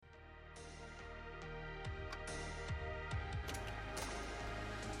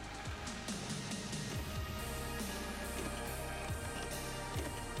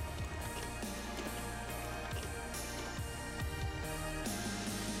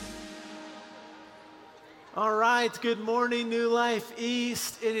All right, good morning, New Life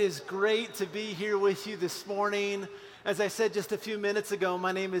East. It is great to be here with you this morning. As I said just a few minutes ago,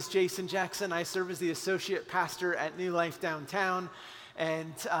 my name is Jason Jackson. I serve as the associate pastor at New Life Downtown.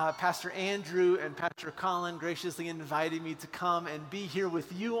 And Pastor Andrew and Pastor Colin graciously invited me to come and be here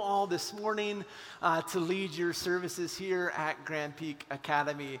with you all this morning to lead your services here at Grand Peak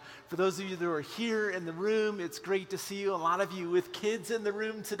Academy. For those of you that are here in the room, it's great to see you. A lot of you with kids in the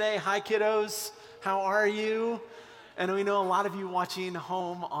room today. Hi, kiddos. How are you? And we know a lot of you watching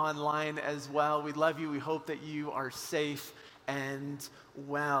home online as well. We love you. We hope that you are safe and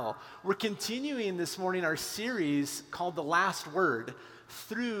well. We're continuing this morning our series called The Last Word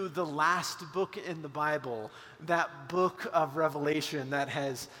through the last book in the Bible, that book of Revelation that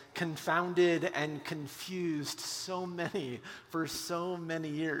has confounded and confused so many for so many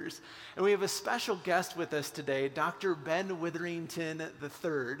years. And we have a special guest with us today, Dr. Ben Witherington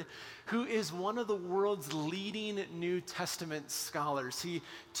III, who is one of the world's leading New Testament scholars. He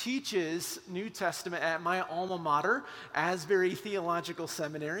teaches New Testament at my alma mater, Asbury Theological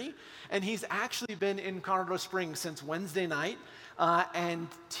Seminary, and he's actually been in Colorado Springs since Wednesday night, and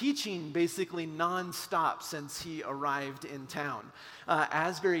teaching basically nonstop since he arrived in town.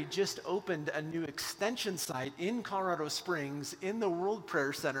 Asbury just opened a new extension site in Colorado Springs in the World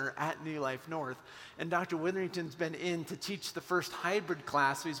Prayer Center at New Life North. And Dr. Witherington's been in to teach the first hybrid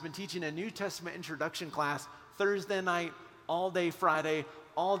class. So he's been teaching a New Testament introduction class Thursday night, all day Friday,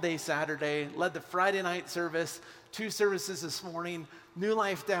 all day Saturday, led the Friday night service, 2 services this morning, New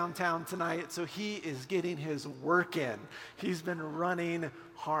Life Downtown tonight, so he is getting his work in. He's been running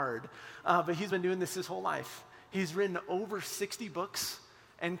hard, but he's been doing this his whole life. He's written over 60 books,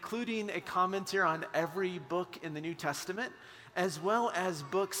 including a commentary on every book in the New Testament, as well as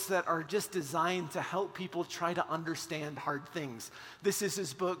books that are just designed to help people try to understand hard things. This is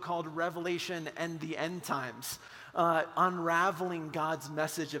his book called Revelation and the End Times. Unraveling God's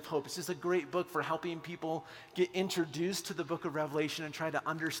message of hope. It's just a great book for helping people get introduced to the book of Revelation and try to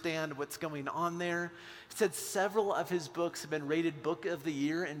understand what's going on there. He said several of his books have been rated Book of the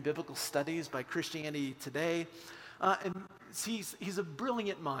Year in Biblical Studies by Christianity Today. And he's a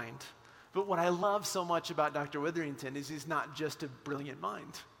brilliant mind. But what I love so much about Dr. Witherington is he's not just a brilliant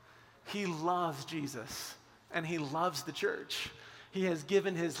mind. He loves Jesus and he loves the church. He has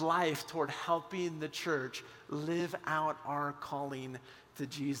given his life toward helping the church live out our calling to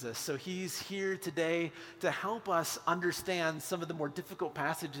Jesus. So he's here today to help us understand some of the more difficult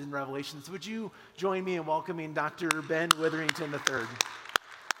passages in Revelation. So would you join me in welcoming Dr. Ben Witherington III?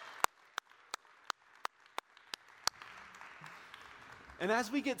 And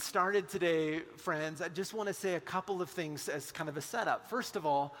as we get started today, friends, I just want to say a couple of things as kind of a setup. First of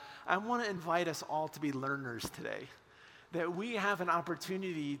all, I want to invite us all to be learners today. That we have an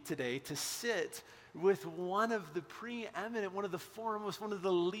opportunity today to sit with one of the preeminent, one of the foremost, one of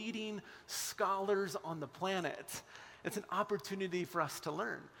the leading scholars on the planet. It's an opportunity for us to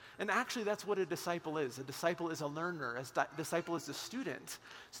learn. And actually, that's what a disciple is. A disciple is a learner. A disciple is a student.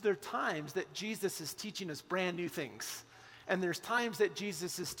 So there are times that Jesus is teaching us brand new things. And there's times that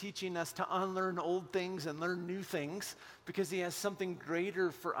Jesus is teaching us to unlearn old things and learn new things because he has something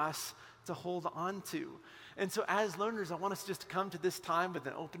greater for us to hold on to. And so as learners, I want us just to come to this time with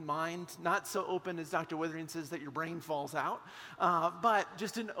an open mind, not so open as Dr. Witherington says that your brain falls out, but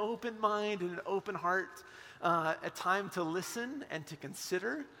just an open mind and an open heart, a time to listen and to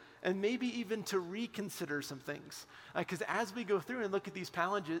consider, and maybe even to reconsider some things. Because as we go through and look at these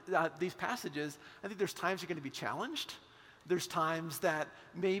passages, I think there's times you're going to be challenged. There's times that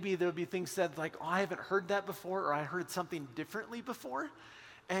maybe there'll be things said like, oh, I haven't heard that before, or I heard something differently before.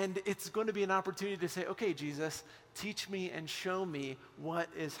 And it's going to be an opportunity to say, okay, Jesus, teach me and show me what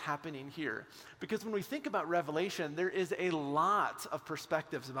is happening here. Because when we think about Revelation, there is a lot of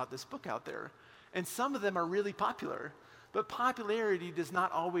perspectives about this book out there. And some of them are really popular. But popularity does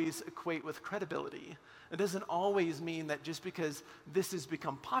not always equate with credibility. It doesn't always mean that just because this has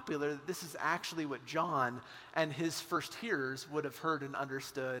become popular, this is actually what John and his first hearers would have heard and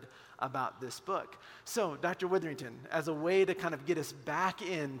understood about this book. So, Dr. Witherington, as a way to kind of get us back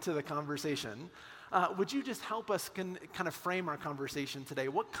into the conversation, would you just help us kind of frame our conversation today?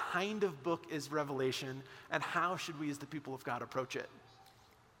 What kind of book is Revelation, and how should we as the people of God approach it?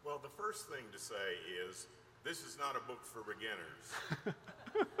 Well, the first thing to say is, this is not a book for beginners.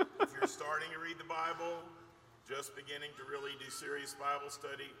 If you're starting to read the Bible, just beginning to really do serious Bible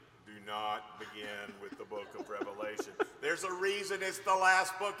study, do not begin with the book of Revelation. There's a reason it's the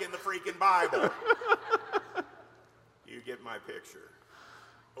last book in the freaking Bible. You get my picture.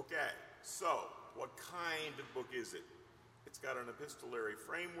 Okay, so what kind of book is it? It's got an epistolary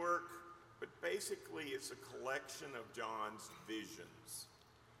framework. But basically, it's a collection of John's visions.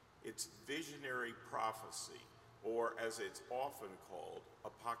 It's visionary prophecy, or as it's often called,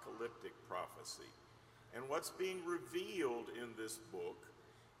 apocalyptic prophecy. And what's being revealed in this book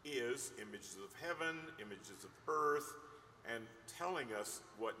is images of heaven, images of earth, and telling us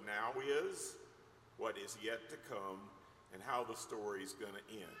what now is, what is yet to come, and how the story is going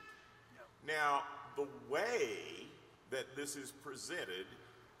to end. Now, the way that this is presented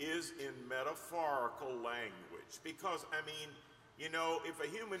is in metaphorical language. Because, I mean, you know, if a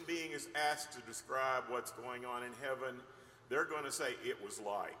human being is asked to describe what's going on in heaven, they're going to say, it was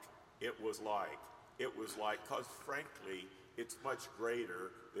like, because frankly, it's much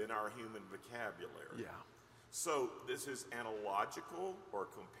greater than our human vocabulary. Yeah. So this is analogical or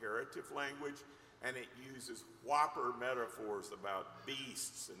comparative language, and it uses whopper metaphors about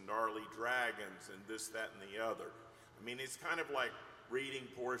beasts and gnarly dragons and this, that, and the other. I mean, it's kind of like reading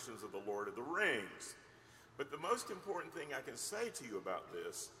portions of The Lord of the Rings. But the most important thing I can say to you about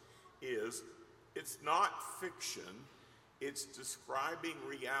this is it's not fiction, it's describing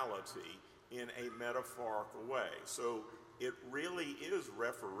reality in a metaphorical way. So it really is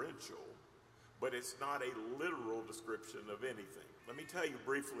referential, but it's not a literal description of anything. Let me tell you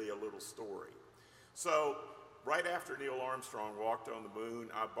briefly a little story. So right after Neil Armstrong walked on the moon,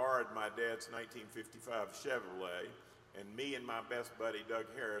 I borrowed my dad's 1955 Chevrolet, and me and my best buddy Doug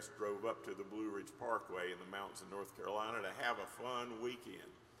Harris drove up to the Blue Ridge Parkway in the mountains of North Carolina to have a fun weekend.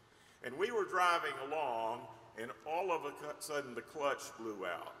 And we were driving along, and all of a sudden the clutch blew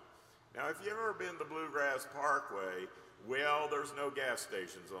out. Now, if you've ever been to Bluegrass Parkway, well, there's no gas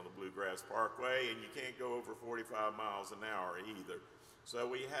stations on the Bluegrass Parkway, and you can't go over 45 miles an hour either. So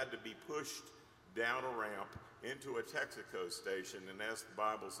we had to be pushed down a ramp into a Texaco station, and as the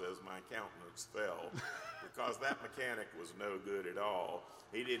Bible says, my countenance fell because that mechanic was no good at all.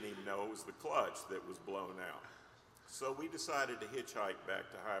 He didn't even know it was the clutch that was blown out. So we decided to hitchhike back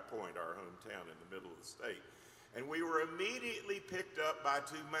to High Point, our hometown in the middle of the state. And we were immediately picked up by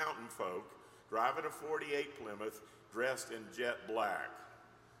two mountain folk driving a 48 Plymouth dressed in jet black.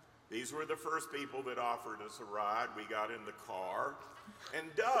 These were the first people that offered us a ride. We got in the car.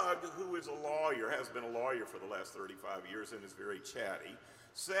 And Doug, who is a lawyer, has been a lawyer for the last 35 years and is very chatty,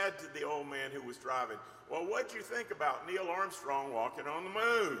 said to the old man who was driving, well, what'd you think about Neil Armstrong walking on the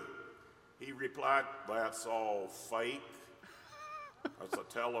moon? He replied, that's all fake. That's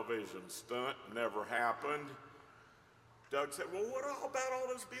a television stunt, never happened. Doug said, well, what about all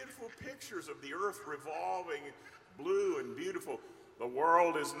those beautiful pictures of the earth revolving blue and beautiful? The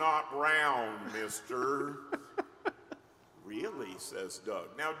world is not round, mister. Really, says Doug.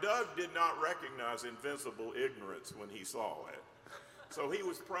 Now, Doug did not recognize invincible ignorance when he saw it. So he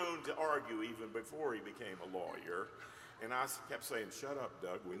was prone to argue even before he became a lawyer. And I kept saying, shut up,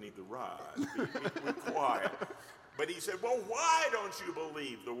 Doug, we need the ride. Be quiet. But he said, well, why don't you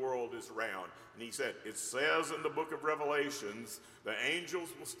believe the world is round? And he said, it says in the book of Revelations, the angels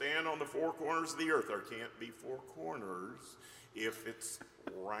will stand on the four corners of the earth. There can't be four corners if it's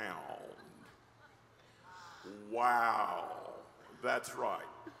round. Wow, that's right.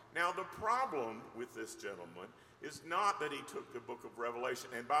 Now, the problem with this gentleman is not that he took the book of Revelation.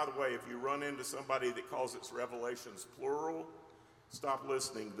 And by the way, if you run into somebody that calls it Revelations plural, stop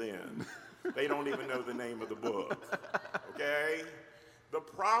listening then. They don't even know the name of the book, okay? The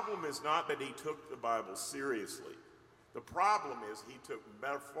problem is not that he took the Bible seriously. The problem is he took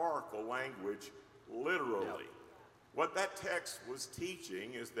metaphorical language literally. Yep. What that text was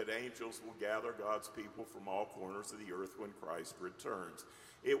teaching is that angels will gather God's people from all corners of the earth when Christ returns.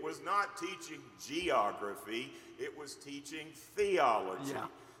 It was not teaching geography, it was teaching theology. Yeah.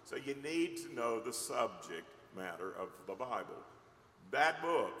 So you need to know the subject matter of the Bible. That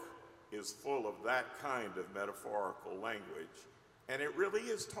book is full of that kind of metaphorical language, and it really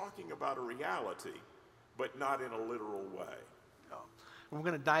is talking about a reality, but not in a literal way. No. We're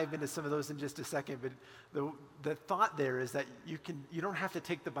going to dive into some of those in just a second, but the thought there is that you don't have to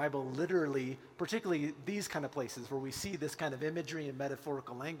take the Bible literally, particularly these kind of places where we see this kind of imagery and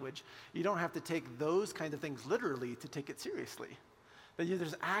metaphorical language. You don't have to take those kind of things literally to take it seriously. That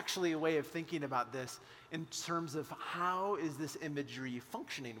there's actually a way of thinking about this in terms of how is this imagery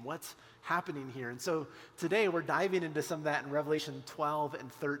functioning? What's happening here? And so today we're diving into some of that in Revelation 12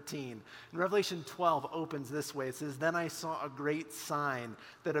 and 13. And Revelation 12 opens this way. It says, then I saw a great sign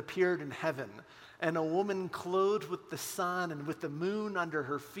that appeared in heaven. and a woman clothed with the sun and with the moon under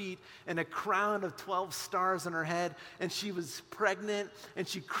her feet and a crown of 12 stars on her head. And she was pregnant, and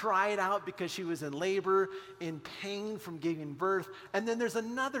she cried out because she was in labor, in pain from giving birth. And then there's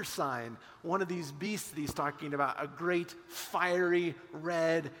another sign, one of these beasts that he's talking about, a great fiery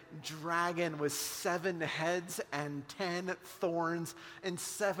red dragon with 7 heads and 10 thorns and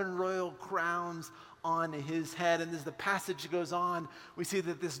 7 royal crowns on his head. And as the passage goes on, we see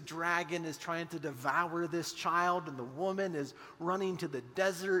that this dragon is trying to devour this child, and the woman is running to the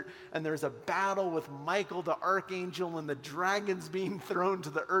desert, and there's a battle with Michael the archangel, and the dragon's being thrown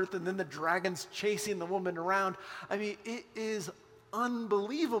to the earth, and then the dragon's chasing the woman around. I mean, it is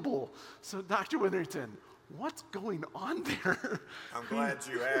unbelievable. So, Dr. Witherington, what's going on there? I'm glad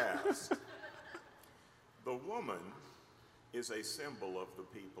you asked. The woman is a symbol of the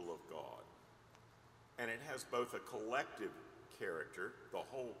people of God. And it has both a collective character, the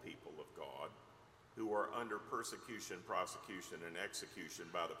whole people of God, who are under persecution, prosecution, and execution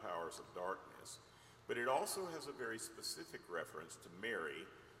by the powers of darkness. But it also has a very specific reference to Mary,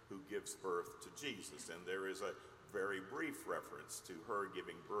 who gives birth to Jesus. And there is a very brief reference to her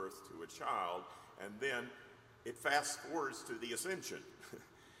giving birth to a child. And then it fast forwards to the ascension.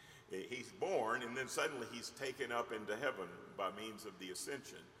 He's born, and then suddenly he's taken up into heaven by means of the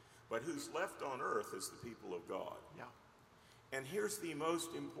ascension. But who's left on earth is the people of God. Yeah. And here's the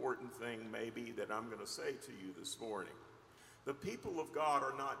most important thing maybe that I'm going to say to you this morning. The people of God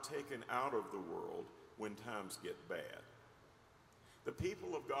are not taken out of the world when times get bad. The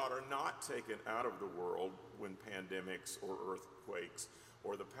people of God are not taken out of the world when pandemics or earthquakes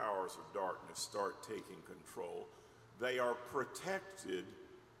or the powers of darkness start taking control. They are protected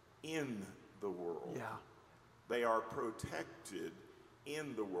in the world. Yeah. They are protected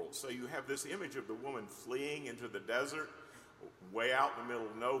in the world. So you have this image of the woman fleeing into the desert, way out in the middle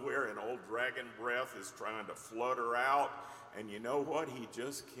of nowhere, and old dragon breath is trying to flood her out, and you know what? He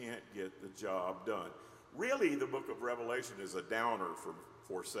just can't get the job done. Really, the book of Revelation is a downer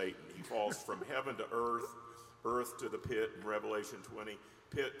for Satan. He falls from heaven to earth, earth to the pit in Revelation 20,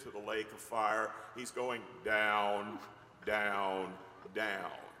 pit to the lake of fire. He's going down, down,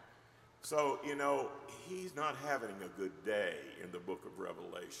 down. So, you know, he's not having a good day in the book of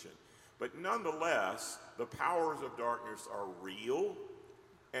Revelation. But nonetheless, the powers of darkness are real,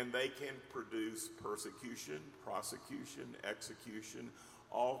 and they can produce persecution, prosecution, execution,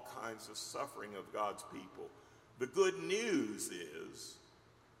 all kinds of suffering of God's people. The good news is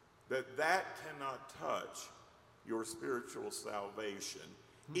that that cannot touch your spiritual salvation,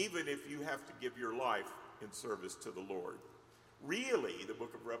 even if you have to give your life in service to the Lord. Really, the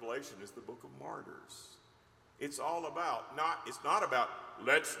book of Revelation is the book of martyrs. It's all about, it's not about,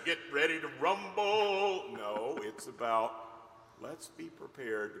 let's get ready to rumble. No, it's about, let's be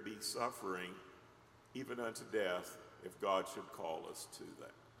prepared to be suffering even unto death if God should call us to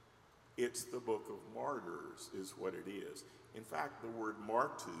that. It's the book of martyrs is what it is. In fact, the word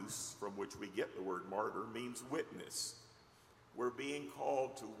martus, from which we get the word martyr, means witness. We're being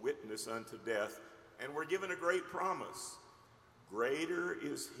called to witness unto death, and we're given a great promise. Greater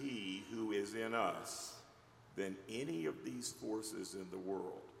is he who is in us than any of these forces in the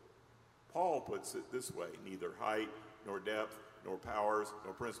world. Paul puts it this way: neither height, nor depth, nor powers,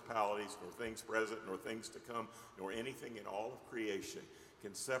 nor principalities, nor things present, nor things to come, nor anything in all of creation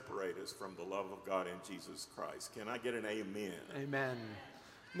can separate us from the love of God in Jesus Christ. Can I get an amen? Amen.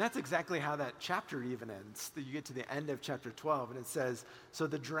 And that's exactly how that chapter even ends. You get to the end of chapter 12, and it says, so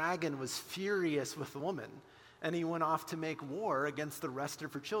the dragon was furious with the woman, and he went off to make war against the rest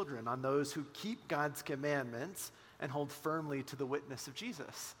of her children, on those who keep God's commandments and hold firmly to the witness of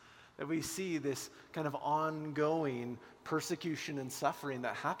Jesus. That we see this kind of ongoing persecution and suffering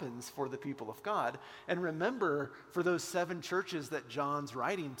that happens for the people of God. And remember, for those 7 churches that John's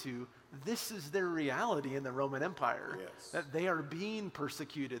writing to, this is their reality in the Roman Empire. Yes. That they are being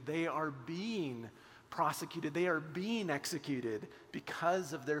persecuted, they are being prosecuted, they are being executed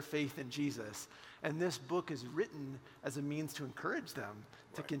because of their faith in Jesus. And this book is written as a means to encourage them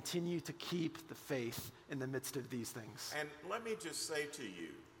to continue to keep the faith in the midst of these things. And let me just say to you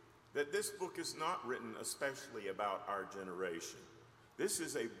that this book is not written especially about our generation. This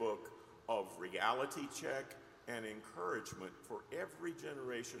is a book of reality check and encouragement for every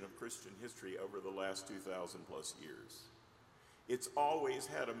generation of Christian history over the last 2,000 plus years. It's always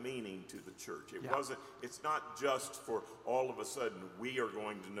had a meaning to the church. It's not just for all of a sudden we are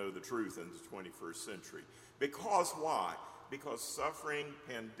going to know the truth in the 21st century. Because why? Because suffering,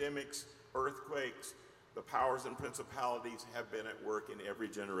 pandemics, earthquakes, the powers and principalities have been at work in every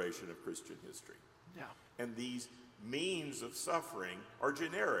generation of Christian history. Yeah. And these means of suffering are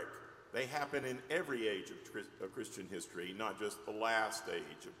generic. They happen in every age of Christian history, not just the last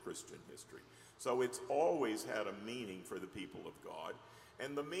age of Christian history. So it's always had a meaning for the people of God.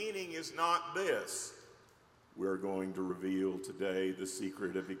 And the meaning is not this. We're going to reveal today the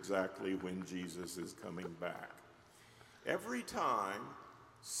secret of exactly when Jesus is coming back. Every time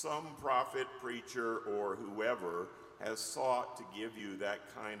some prophet, preacher, or whoever has sought to give you that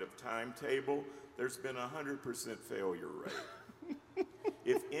kind of timetable, there's been a 100% failure rate.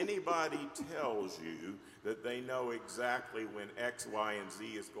 If anybody tells you that they know exactly when X, Y, and Z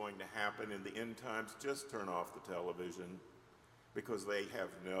is going to happen in the end times, just turn off the television, because they have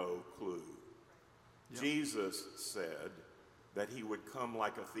no clue. Yep. Jesus said that he would come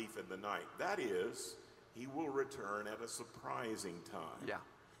like a thief in the night. That is, he will return at a surprising time,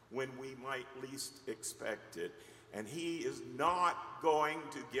 when we might least expect it. And he is not going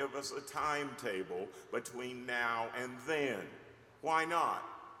to give us a timetable between now and then. Why not?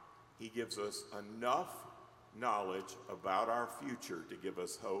 He gives us enough knowledge about our future to give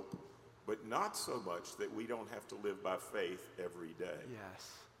us hope, but not so much that we don't have to live by faith every day.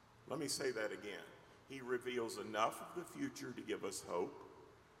 Yes. Let me say that again. He reveals enough of the future to give us hope,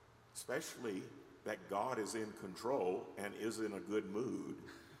 especially that God is in control and is in a good mood,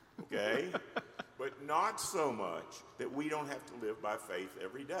 okay? But not so much that we don't have to live by faith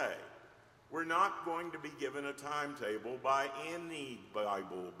every day. We're not going to be given a timetable by any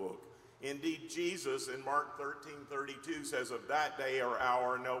Bible book. Indeed, Jesus in Mark 13:32 says, of that day or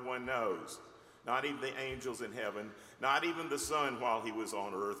hour no one knows. Not even the angels in heaven, not even the Son while he was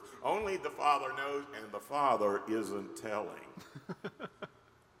on earth. Only the Father knows, and the Father isn't telling.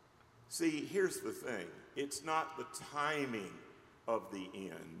 See, here's the thing. It's not the timing of the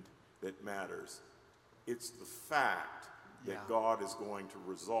end that matters. It's the fact that God is going to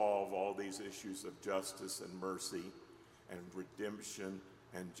resolve all these issues of justice and mercy and redemption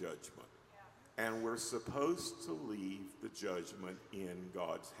and judgment. And we're supposed to leave the judgment in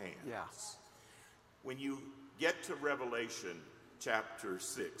God's hands. Yes. When you get to Revelation chapter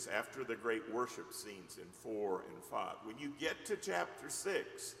 6, after the great worship scenes in 4 and 5, when you get to chapter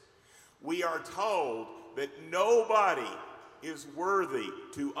 6, we are told that nobody is worthy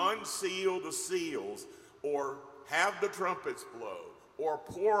to unseal the seals or have the trumpets blow or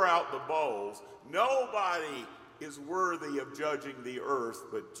pour out the bowls. Nobody is worthy of judging the earth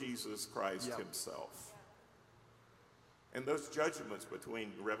but Jesus Christ himself. And those judgments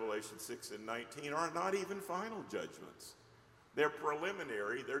between Revelation 6 and 19 are not even final judgments. They're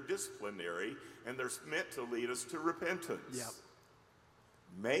preliminary, they're disciplinary, and they're meant to lead us to repentance. Yep.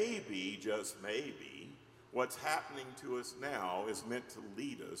 Maybe, just maybe, what's happening to us now is meant to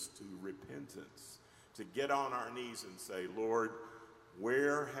lead us to repentance, to get on our knees and say, Lord,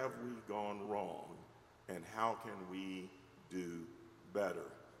 where have we gone wrong, and how can we do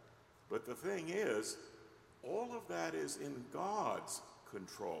better? But the thing is, all of that is in God's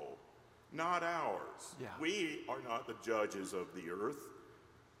control, not ours. Yeah. We are not the judges of the earth.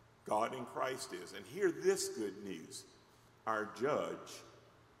 God in Christ is. And hear this good news. Our judge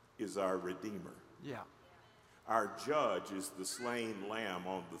is our Redeemer. Yeah. Our judge is the slain lamb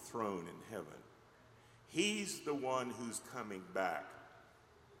on the throne in heaven. He's the one who's coming back.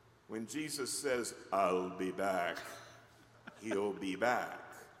 When Jesus says, I'll be back, he'll be back.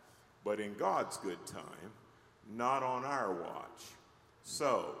 But in God's good time, not on our watch.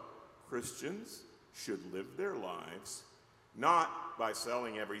 So, Christians should live their lives not by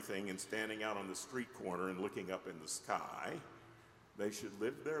selling everything and standing out on the street corner and looking up in the sky. They should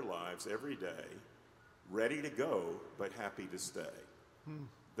live their lives every day, ready to go, but happy to stay.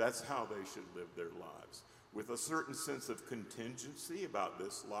 That's how they should live their lives, with a certain sense of contingency about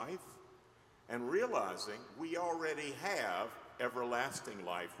this life, and realizing we already have everlasting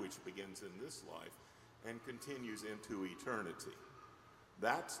life, which begins in this life and continues into eternity.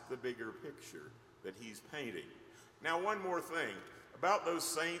 That's the bigger picture that he's painting. Now, one more thing. About those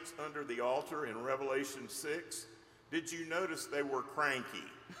saints under the altar in Revelation 6, did you notice they were cranky?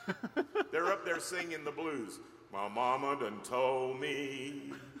 They're up there singing the blues. My mama done told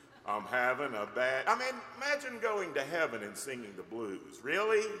me I'm having a bad... I mean, imagine going to heaven and singing the blues.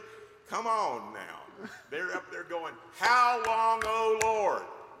 Really? Come on now. They're up there going, how long, O Lord?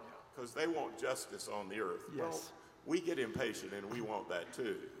 Because they want justice on the earth. Yes. Well, we get impatient and we want that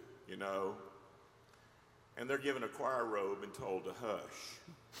too, you know. And they're given a choir robe and told to hush.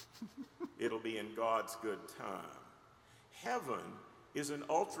 It'll be in God's good time. Heaven is an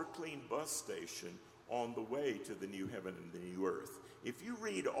ultra-clean bus station on the way to the new heaven and the new earth. If you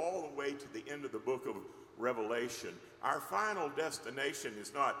read all the way to the end of the book of Revelation, our final destination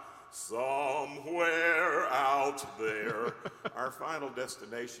is not somewhere out there. Our final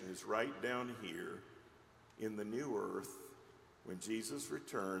destination is right down here in the new earth when Jesus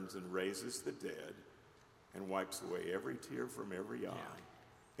returns and raises the dead and wipes away every tear from every eye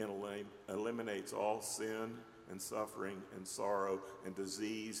and eliminates all sin and suffering and sorrow and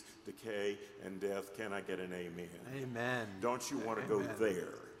disease, decay, and death. Can I get an amen? Amen. Don't you want to go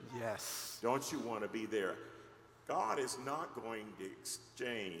there? Yes. Don't you want to be there? God is not going to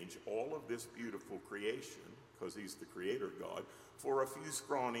exchange all of this beautiful creation, because he's the creator God, for a few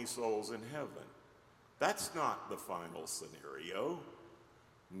scrawny souls in heaven. That's not the final scenario.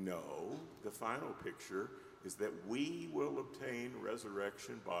 No, the final picture is that we will obtain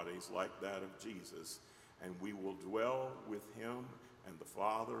resurrection bodies like that of Jesus, and we will dwell with him and the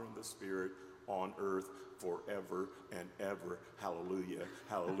Father and the Spirit on earth forever and ever. Hallelujah,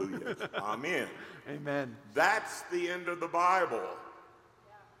 hallelujah. Amen. Amen. That's the end of the Bible.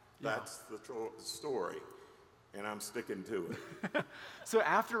 That's the story, and I'm sticking to it. So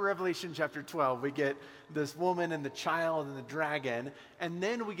after Revelation chapter 12, we get this woman and the child and the dragon, and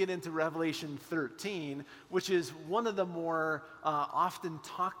then we get into Revelation 13, which is one of the more often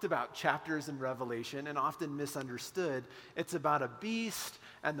talked about chapters in Revelation and often misunderstood. It's about a beast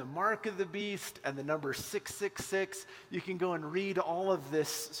and the mark of the beast and the number 666. You can go and read all of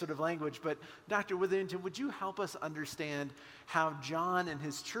this sort of language, but Dr. Witherington, would you help us understand how John and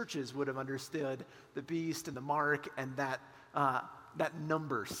his churches would have understood the beast and the mark and that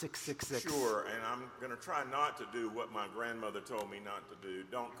number 666? Sure, and I'm going to try not to do what my grandmother told me not to do.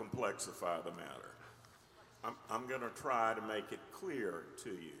 Don't complexify the matter. I'm going to try to make it clear to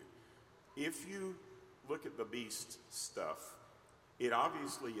you. If you look at the beast stuff, it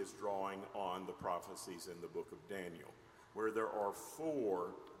obviously is drawing on the prophecies in the book of Daniel, where there are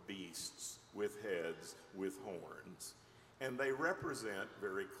 4 beasts with heads with horns, and they represent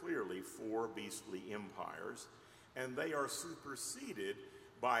very clearly 4 beastly empires, and they are superseded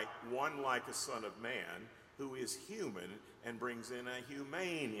by one like a son of man who is human and brings in a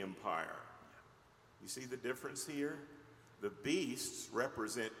humane empire. You see the difference here? The beasts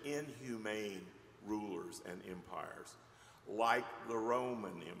represent inhumane rulers and empires, like the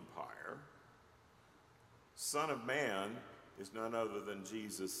Roman Empire. Son of Man is none other than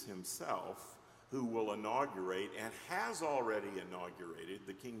Jesus himself, who will inaugurate and has already inaugurated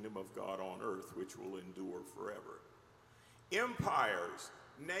the kingdom of God on earth, which will endure forever. Empires,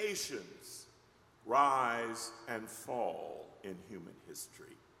 nations rise and fall in human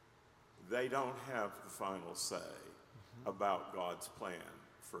history. They don't have the final say about God's plan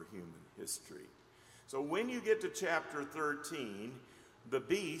for human history. So when you get to chapter 13, the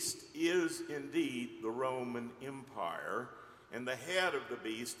beast is indeed the Roman Empire, and the head of the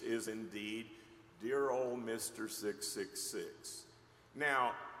beast is indeed dear old Mr. 666.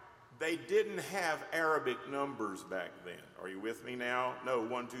 Now, they didn't have Arabic numbers back then. Are you with me now? No,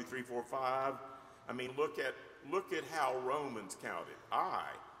 1, 2, 3, 4, 5. I mean, look at how Romans counted.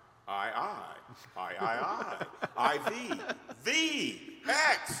 I, V, V,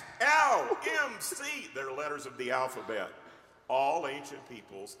 X, L, M, C. They're letters of the alphabet. All ancient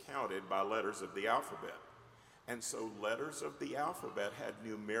peoples counted by letters of the alphabet. And so letters of the alphabet had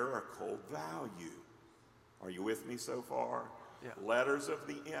numerical value. Are you with me so far? Yeah. Letters of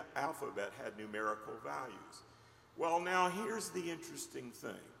the alphabet had numerical values. Well, now here's the interesting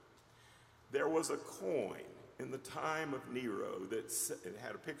thing. There was a coin in the time of Nero that it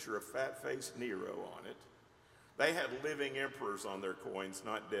had a picture of fat-faced Nero on it. They had living emperors on their coins,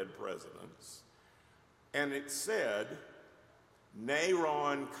 not dead presidents. And it said,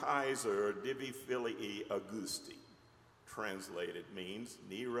 Neron Kaiser Divi Filii Augusti. Translated means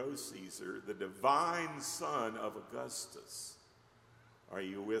Nero Caesar, the divine son of Augustus. Are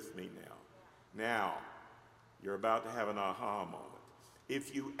you with me now? Now, you're about to have an aha moment.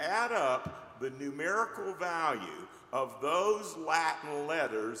 If you add up the numerical value of those Latin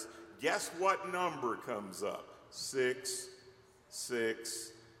letters, guess what number comes up?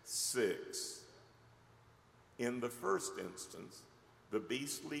 666. In the first instance, the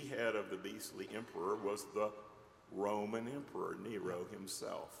beastly head of the beastly emperor was the Roman emperor, Nero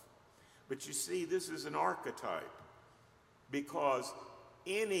himself. But you see, this is an archetype, because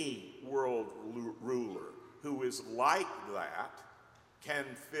any world ruler who is like that can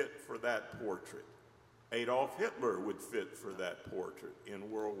fit for that portrait. Adolf Hitler would fit for that portrait in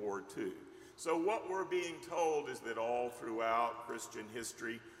World War II. So what we're being told is that all throughout Christian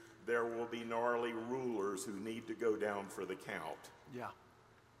history, there will be gnarly rulers who need to go down for the count. Yeah.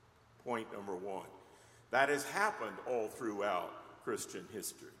 Point number 1. That has happened all throughout Christian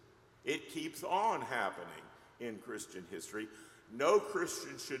history. It keeps on happening in Christian history. No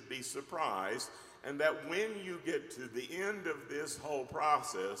Christian should be surprised, and that when you get to the end of this whole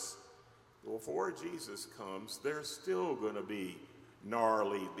process, before Jesus comes, there's still going to be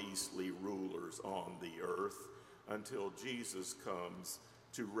gnarly, beastly rulers on the earth until Jesus comes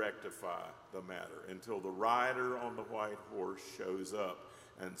to rectify the matter, until the rider on the white horse shows up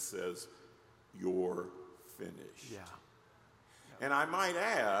and says, "You're finished." Yeah. And I might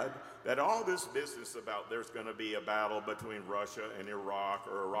add that all this business about there's going to be a battle between Russia and Iraq,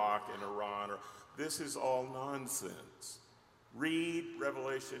 or Iraq and Iran, this is all nonsense. Read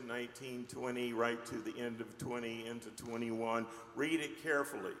Revelation 19:20 right to the end of 20 into 21. Read it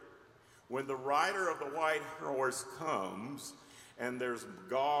carefully. When the rider of the white horse comes, and there's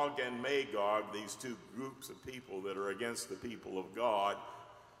Gog and Magog, these two groups of people that are against the people of God,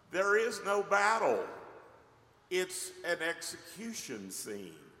 there is no battle. It's an execution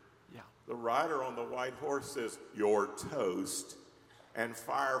scene. Yeah. The rider on the white horse says, "You're toast," and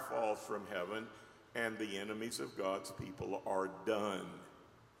fire falls from heaven, and the enemies of God's people are done.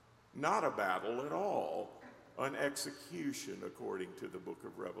 Not a battle at all, an execution according to the book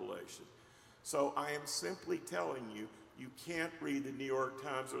of Revelation. So I am simply telling you, you can't read the New York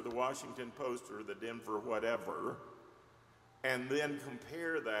Times or the Washington Post or the Denver whatever and then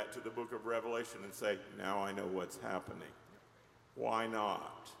compare that to the book of Revelation and say, now I know what's happening. Why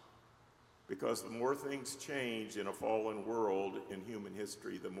not? Because the more things change in a fallen world in human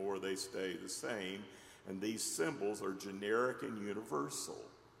history, the more they stay the same. And these symbols are generic and universal.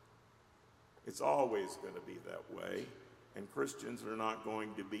 It's always going to be that way. And Christians are not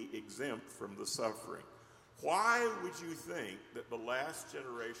going to be exempt from the suffering. Why would you think that the last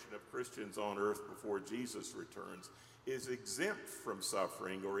generation of Christians on earth before Jesus returns is exempt from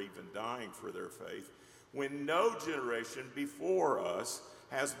suffering or even dying for their faith when no generation before us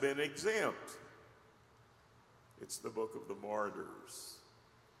has been exempt? It's the book of the martyrs.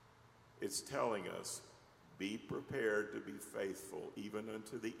 It's telling us, be prepared to be faithful even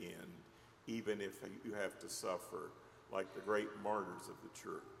unto the end, even if you have to suffer like the great martyrs of the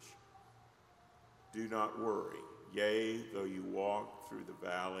church. Do not worry. Yea, though you walk through the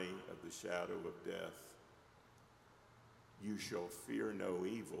valley of the shadow of death, you shall fear no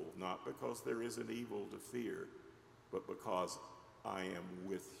evil, not because there is an evil to fear, but because I am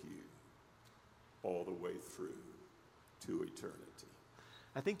with you all the way through to eternity.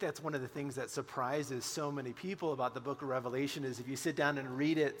 I think that's one of the things that surprises so many people about the book of Revelation is if you sit down and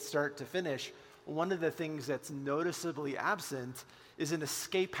read it start to finish, one of the things that's noticeably absent is an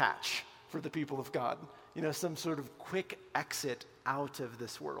escape hatch for the people of God. You know, some sort of quick exit out of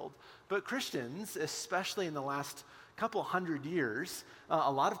this world. But Christians, especially in the last couple hundred years,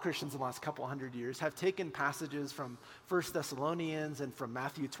 a lot of Christians in the last couple hundred years have taken passages from 1 Thessalonians and from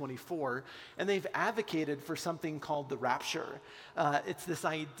Matthew 24, and they've advocated for something called the rapture. It's this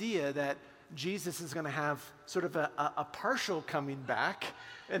idea that Jesus is going to have sort of a partial coming back,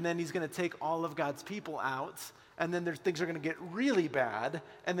 and then he's going to take all of God's people out, and then things are going to get really bad,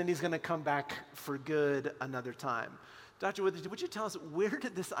 and then he's going to come back for good another time. Dr. Withers, would you tell us where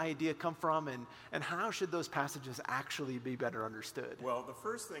did this idea come from, and how should those passages actually be better understood? Well, the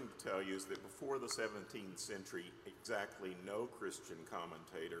first thing to tell you is that before the 17th century, exactly no Christian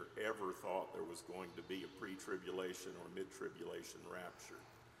commentator ever thought there was going to be a pre-tribulation or mid-tribulation rapture.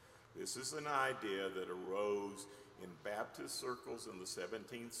 This is an idea that arose in Baptist circles in the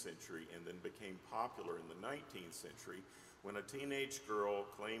 17th century and then became popular in the 19th century when a teenage girl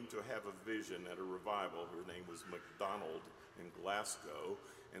claimed to have a vision at a revival. Her name was MacDonald in Glasgow,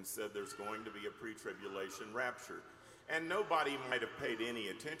 and said there's going to be a pre-tribulation rapture. And nobody might have paid any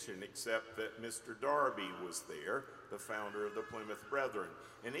attention except that Mr. Darby was there, the founder of the Plymouth Brethren.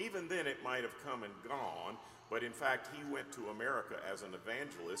 And even then it might have come and gone, but in fact he went to America as an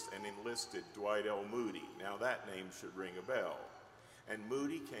evangelist and enlisted Dwight L. Moody. Now that name should ring a bell. And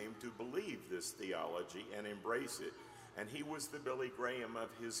Moody came to believe this theology and embrace it. And he was the Billy Graham of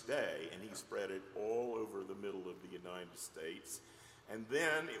his day, and he spread it all over the middle of the United States. And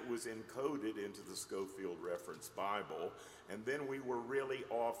then it was encoded into the Scofield Reference Bible, and then we were really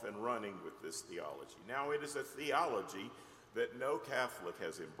off and running with this theology. Now it is a theology that no Catholic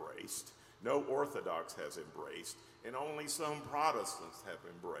has embraced, no Orthodox has embraced, and only some Protestants have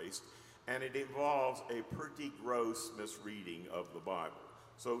embraced, and it involves a pretty gross misreading of the Bible.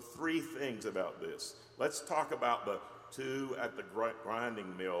 So 3 things about this. Let's talk about the 2 at the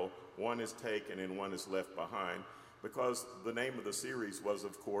grinding mill. One is taken and one is left behind, because the name of the series was,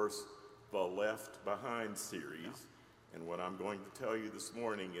 of course, the Left Behind series. And what I'm going to tell you this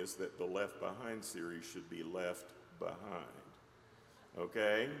morning is that the Left Behind series should be left behind.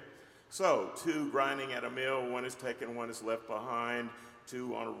 Okay? So, 2 grinding at a mill, 1 is taken, 1 is left behind.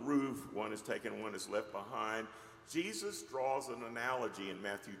 2 on a roof, 1 is taken, 1 is left behind. Jesus draws an analogy in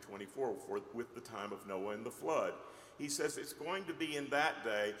Matthew 24 with the time of Noah and the flood. He says it's going to be in that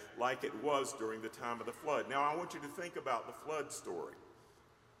day like it was during the time of the flood. Now, I want you to think about the flood story.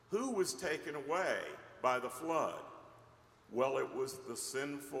 Who was taken away by the flood? Well, it was the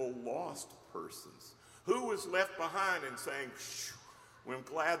sinful, lost persons. Who was left behind and saying, "Well, I'm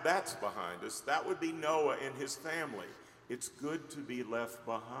glad that's behind us"? That would be Noah and his family. It's good to be left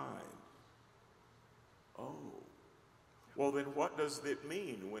behind. Oh. Well, then what does it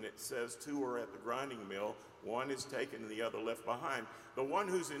mean when it says 2 are at the grinding mill, 1 is taken and the other left behind? The one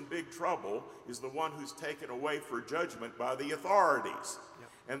who's in big trouble is the one who's taken away for judgment by the authorities.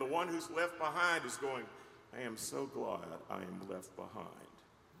 Yep. And the one who's left behind is going, "I am so glad I am left behind."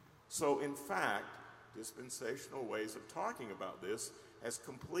 So, in fact, dispensational ways of talking about this has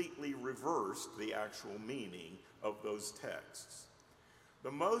completely reversed the actual meaning of those texts.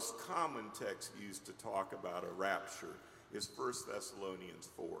 The most common text used to talk about a rapture is 1 Thessalonians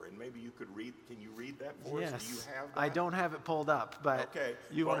 4. And maybe you could read, can you read that for us? Do you have that? I don't have it pulled up, but okay.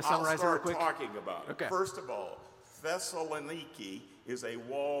 You want to summarize it real quick? I'll start talking about it. Okay. First of all, Thessaloniki is a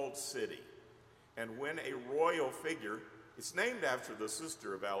walled city. And when a royal figure, it's named after the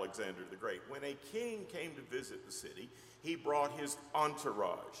sister of Alexander the Great. When a king came to visit the city, he brought his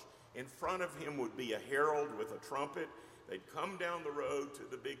entourage. In front of him would be a herald with a trumpet. They'd come down the road to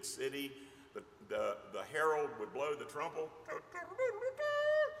the big city. The herald would blow the trumpet.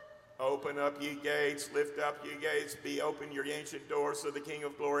 "Open up ye gates, lift up ye gates, be open your ancient doors so the King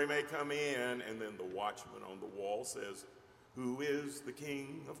of glory may come in." And then the watchman on the wall says, "Who is the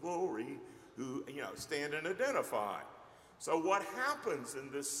King of glory?" Who, stand and identify. So what happens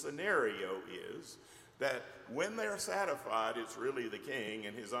in this scenario is that when they're satisfied it's really the king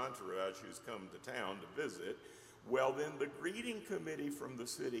and his entourage who's come to town to visit, well, then the greeting committee from the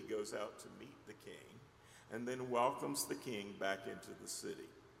city goes out to meet the king and then welcomes the king back into the city.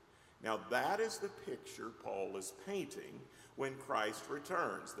 Now, that is the picture Paul is painting when Christ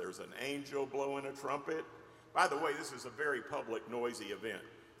returns. There's an angel blowing a trumpet. By the way, this is a very public, noisy event.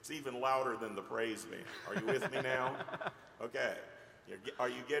 It's even louder than the praise band. Are you with me now? Okay. Are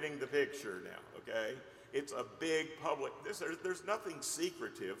you getting the picture now? Okay. It's a big public, there's nothing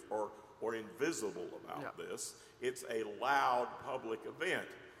secretive or invisible about this. It's a loud public event.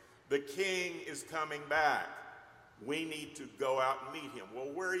 The king is coming back. We need to go out and meet him.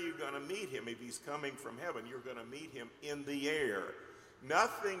 Well, where are you going to meet him if he's coming from heaven? You're going to meet him in the air.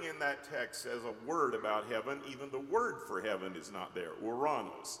 Nothing in that text says a word about heaven. Even the word for heaven is not there,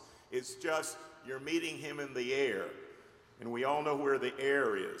 Uranus. It's just you're meeting him in the air. And we all know where the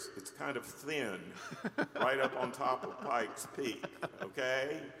air is. It's kind of thin, right up on top of Pikes Peak,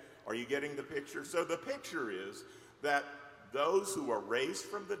 okay? Are you getting the picture? So the picture is that those who are raised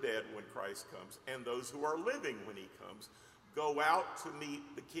from the dead when Christ comes and those who are living when he comes go out to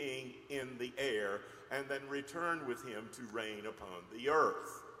meet the king in the air and then return with him to reign upon the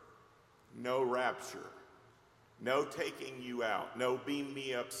earth. No rapture, no taking you out, no beam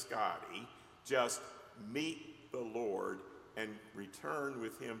me up Scotty, just meet the Lord and return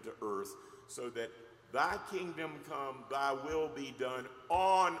with him to earth so that thy kingdom come, thy will be done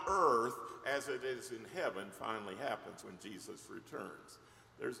on earth as it is in heaven finally happens when Jesus returns.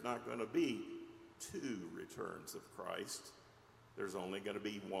 There's not going to be 2 returns of Christ. There's only going to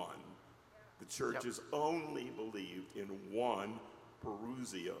be one. The church has only believed in one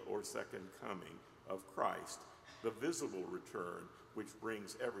parousia or second coming of Christ, the visible return which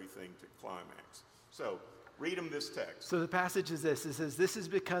brings everything to climax. So, read him this text. So the passage is this. It says, "This is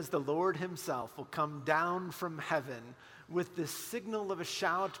because the Lord himself will come down from heaven with the signal of a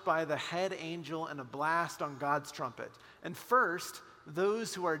shout by the head angel and a blast on God's trumpet. And first,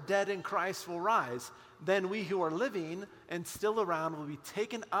 those who are dead in Christ will rise. Then we who are living and still around will be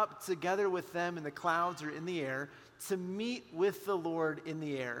taken up together with them in the clouds or in the air to meet with the Lord in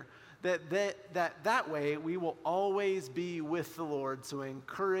the air. That way we will always be with the Lord." So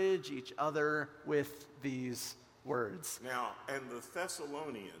encourage each other with these words. Now, and the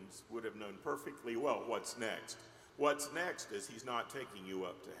Thessalonians would have known perfectly well what's next. What's next is he's not taking you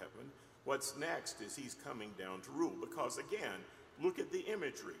up to heaven. What's next is he's coming down to rule. Because again, look at the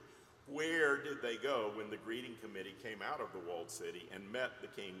imagery. Where did they go when the greeting committee came out of the walled city and met the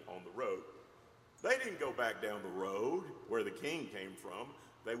king on the road? They didn't go back down the road where the king came from.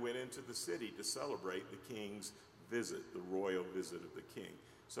 They went into the city to celebrate the king's visit, the royal visit of the king.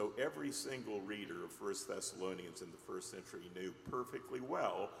 So every single reader of 1 Thessalonians in the first century knew perfectly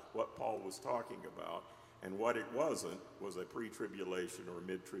well what Paul was talking about. And what it wasn't was a pre-tribulation or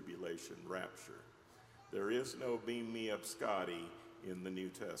mid-tribulation rapture. There is no beam me up Scotty in the New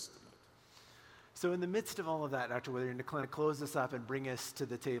Testament. So in the midst of all of that, Dr. Witherington, to kind of close this up and bring us to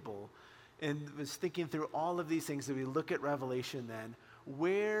the table, and was thinking through all of these things, as we look at Revelation then,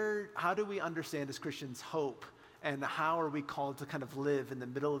 how do we understand as Christians hope, and how are we called to kind of live in the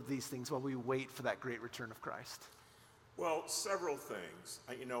middle of these things while we wait for that great return of Christ? Well, several things.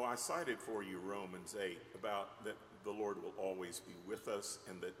 I cited for you Romans 8 about that the Lord will always be with us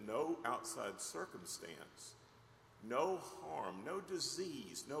and that no outside circumstance, no harm, no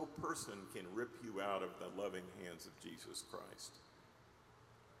disease, no person can rip you out of the loving hands of Jesus Christ.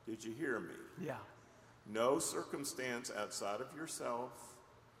 Did you hear me? Yeah. No circumstance outside of yourself,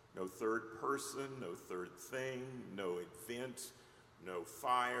 no third person, no third thing, no event, no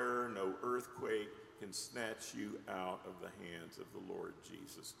fire, no earthquake can snatch you out of the hands of the Lord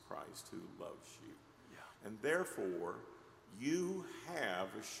Jesus Christ who loves you. Yeah. And therefore, you have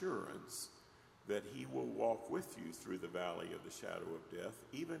assurance that he will walk with you through the valley of the shadow of death,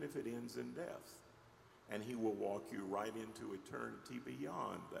 even if it ends in death. And he will walk you right into eternity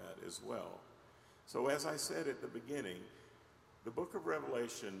beyond that as well. So as I said at the beginning, the book of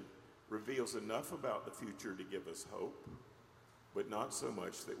Revelation reveals enough about the future to give us hope, but not so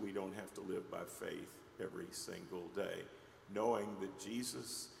much that we don't have to live by faith every single day, knowing that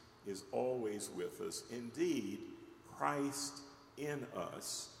Jesus is always with us. Indeed, Christ in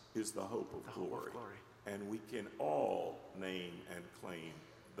us is the hope of glory. And we can all name and claim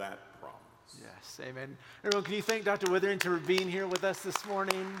that promise. Yes, amen. Everyone, can you thank Dr. Witherington for being here with us this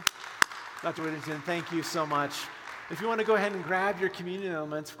morning? Dr. Witherington, thank you so much. If you want to go ahead and grab your communion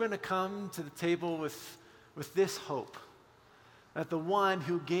elements, we're going to come to the table with this hope, that the one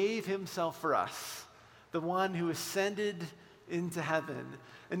who gave himself for us, the one who ascended into heaven,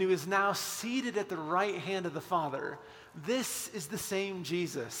 and who is now seated at the right hand of the Father, this is the same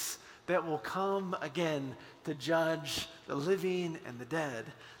Jesus that will come again to judge the living and the dead.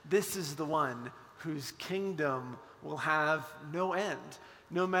 This is the one whose kingdom will have no end.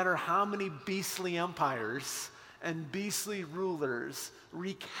 No matter how many beastly empires and beastly rulers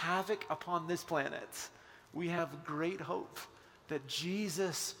wreak havoc upon this planet, we have great hope that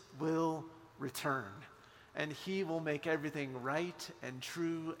Jesus will return. And he will make everything right and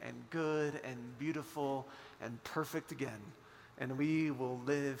true and good and beautiful and perfect again. And we will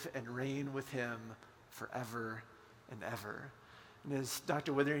live and reign with him forever and ever. And as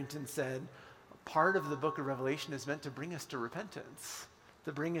Dr. Witherington said, part of the book of Revelation is meant to bring us to repentance,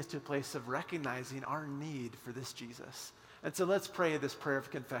 to bring us to a place of recognizing our need for this Jesus. And so let's pray this prayer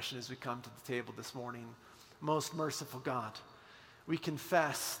of confession as we come to the table this morning. Most merciful God, we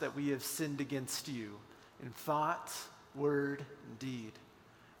confess that we have sinned against you in thought, word, and deed,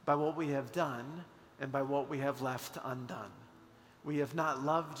 by what we have done and by what we have left undone. We have not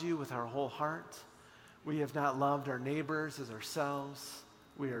loved you with our whole heart. We have not loved our neighbors as ourselves.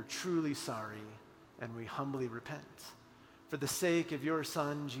 We are truly sorry, and we humbly repent. For the sake of your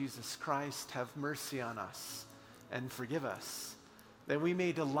Son, Jesus Christ, have mercy on us and forgive us, that we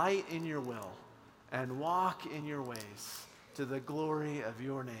may delight in your will and walk in your ways to the glory of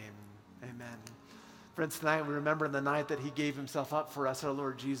your name. Amen. Friends, tonight we remember the night that he gave himself up for us. Our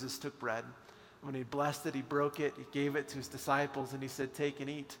Lord Jesus took bread. When he blessed it, he broke it, he gave it to his disciples, and he said, "Take and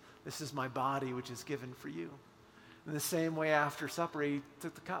eat. This is my body, which is given for you." In the same way, after supper, he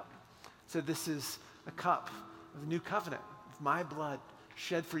took the cup. Said, "This is a cup of the new covenant, of my blood,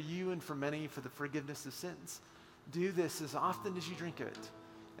 shed for you and for many for the forgiveness of sins. Do this as often as you drink it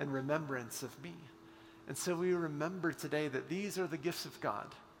in remembrance of me." And so we remember today that these are the gifts of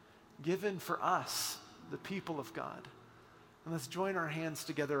God, given for us, the people of God. And let's join our hands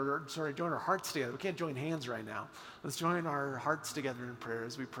together, join our hearts together. We can't join hands right now. Let's join our hearts together in prayer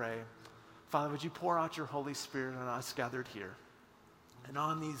as we pray. Father, would you pour out your Holy Spirit on us gathered here and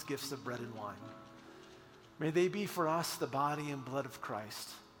on these gifts of bread and wine? May they be for us the body and blood of Christ,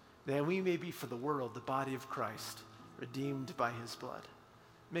 that we may be for the world the body of Christ, redeemed by his blood.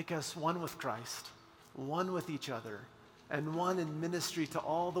 Make us one with Christ, one with each other, and one in ministry to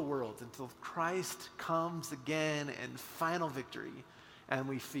all the world until Christ comes again in final victory and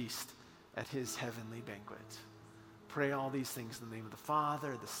we feast at his heavenly banquet. Pray all these things in the name of the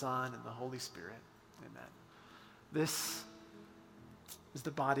Father, the Son, and the Holy Spirit. Amen. This is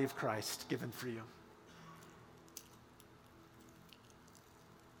the body of Christ given for you.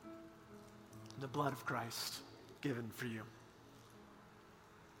 The blood of Christ given for you.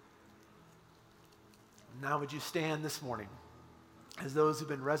 Now would you stand this morning as those who've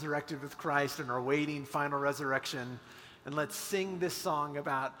been resurrected with Christ and are waiting final resurrection, and let's sing this song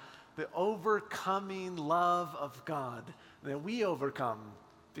about the overcoming love of God, that we overcome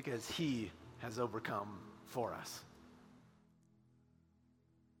because he has overcome for us.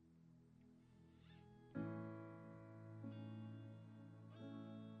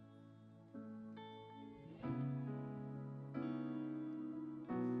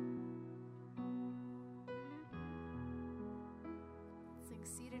 Sing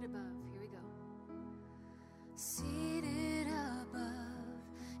Seated Above. Here we go. Seated above,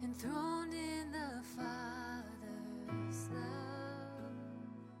 enthroned in the Father's love,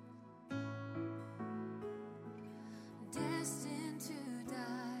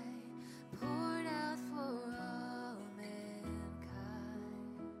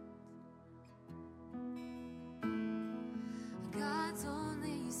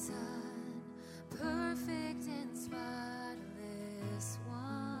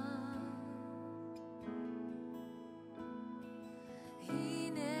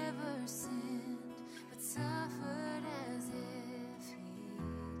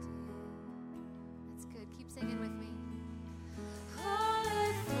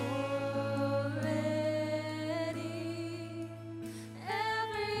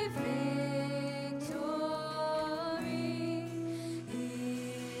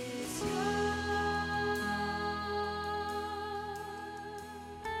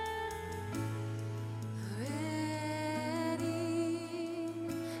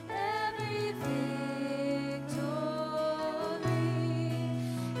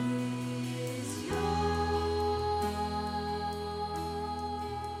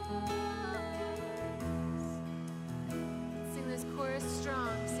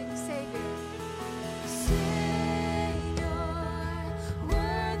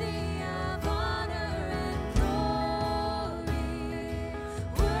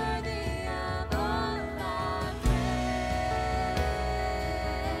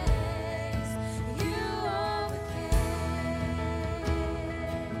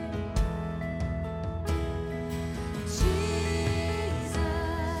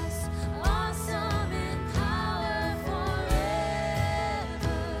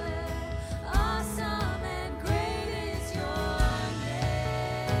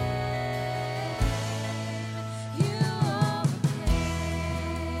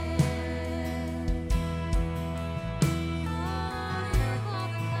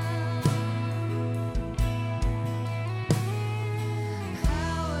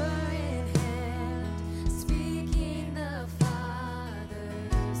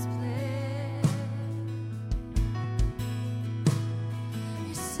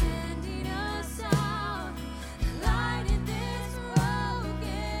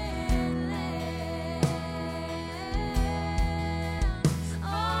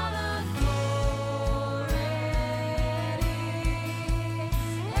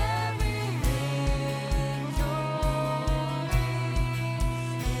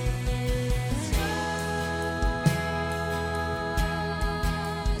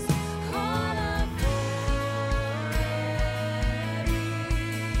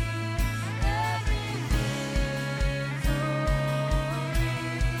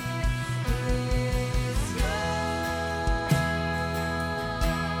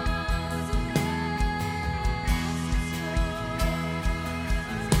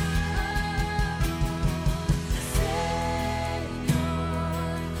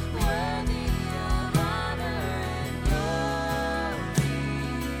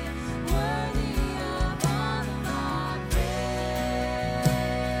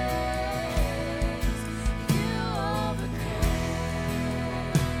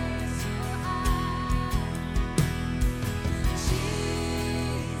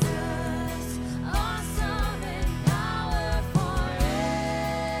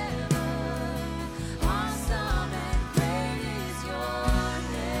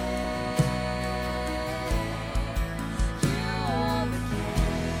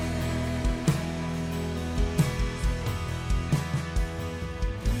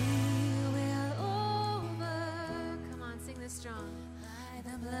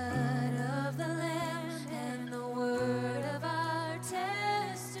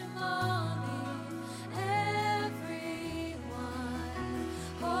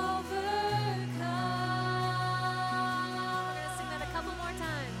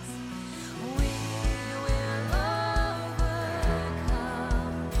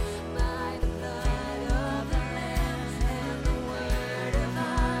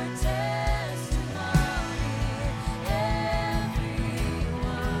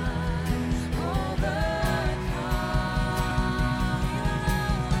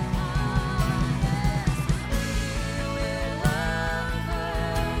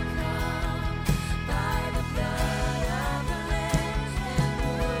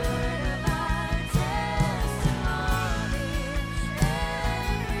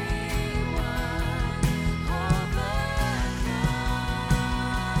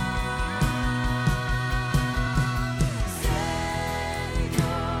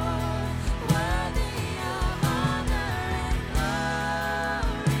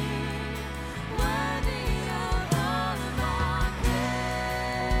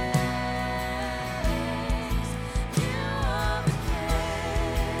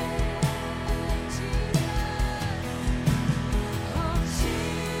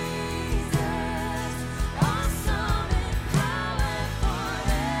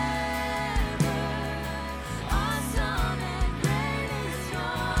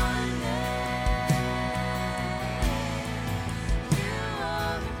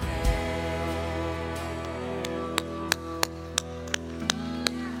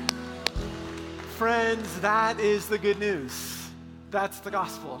 friends, that is the good news. That's the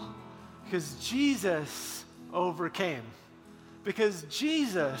gospel. Because Jesus overcame. Because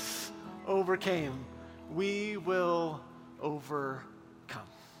Jesus overcame, we will overcome.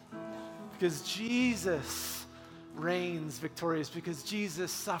 Because Jesus reigns victorious. Because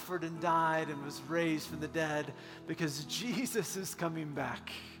Jesus suffered and died and was raised from the dead. Because Jesus is coming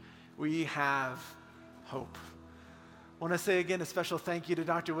back, we have hope. I want to say again a special thank you to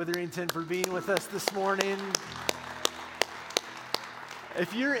Dr. Witherington for being with us this morning.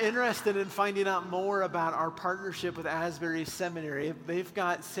 If you're interested in finding out more about our partnership with Asbury Seminary, they've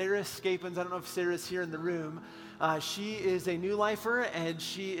got Sarah Scapins. I don't know if Sarah's here in the room. She is a New Lifer, and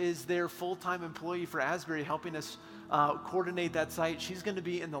she is their full-time employee for Asbury, helping us coordinate that site. She's going to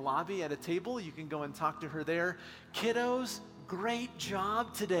be in the lobby at a table. You can go and talk to her there. Kiddos, great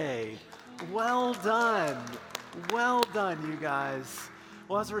job today. Well done. Well done, you guys.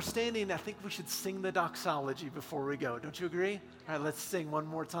 Well, as we're standing, I think we should sing the doxology before we go. Don't you agree? All right, let's sing one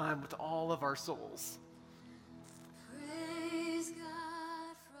more time with all of our souls. Praise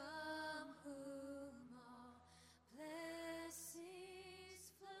God from whom all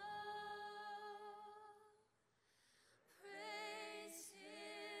blessings flow. Praise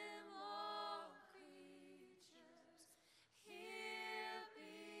Him, all creatures here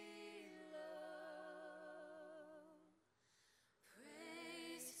below.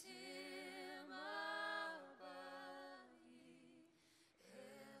 Praise Him above, ye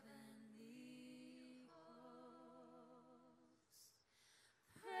heavenly hosts.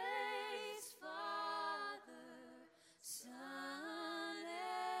 Praise Father, Son,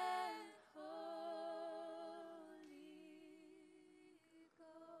 and Holy Ghost. Sing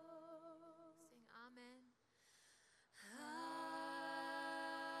Amen.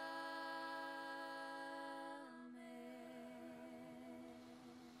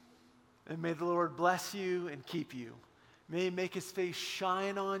 And may the Lord bless you and keep you. May He make His face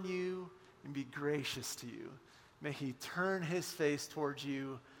shine on you and be gracious to you. May He turn His face towards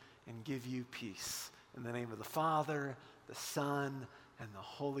you and give you peace. In the name of the Father, the Son, and the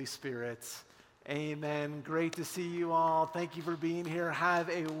Holy Spirit. Amen. Great to see you all. Thank you for being here. Have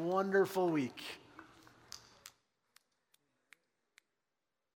a wonderful week.